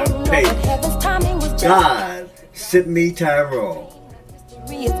LaShawn Pace. God sent me Tyrone.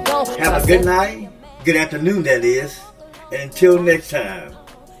 Have a good night, good afternoon that is, and until next time,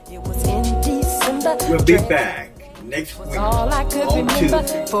 we'll be back next week on Tuesday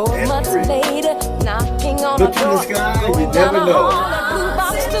at 3. Look to the sky, you never know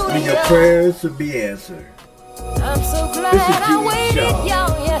when your prayers will be answered. This is G.E.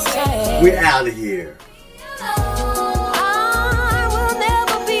 Shaw. We're out of here. I will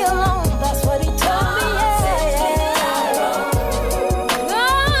never be alone. That's what he told me.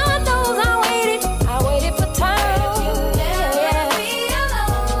 God knows I waited for time.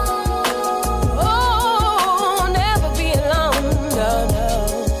 Oh, never be alone. No.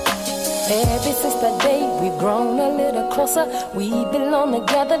 Ever since the day we've grown a little closer, we belong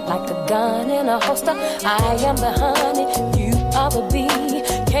together like a gun and a holster. I am the honey, you are the bee.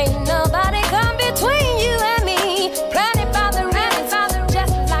 Can't nobody come between you and me. Planted by the rivers,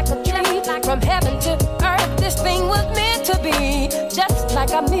 just like a tree. From heaven to earth, this thing was meant to be. Just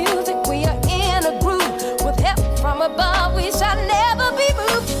like our music, we are in a groove. With help from above, we shall never be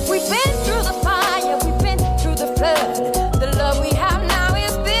moved. We've been through the fire, we've been through the flood. The love we have now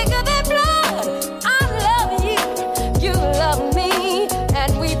is bigger than blood. I love you, you love me,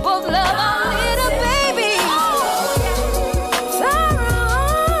 and we both love our little baby.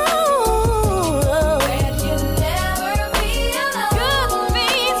 Good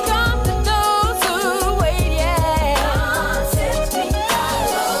things come to those who wait, yeah.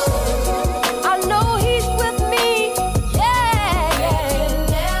 I know he's with me, yeah.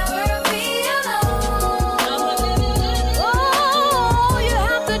 All you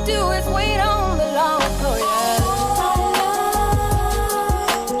have to do is wait on the Lord, oh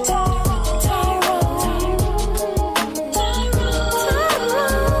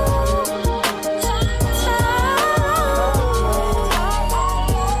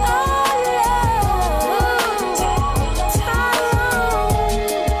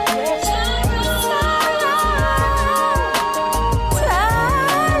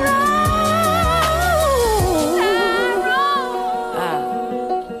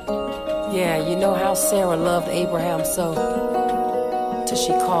yeah, you know how Sarah loved Abraham so, till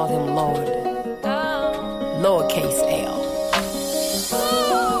she called him Lord, lowercase L.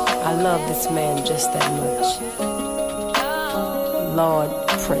 I love this man just that much, Lord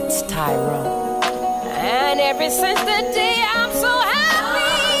Prince Tyrone. And ever since the day I'm so happy.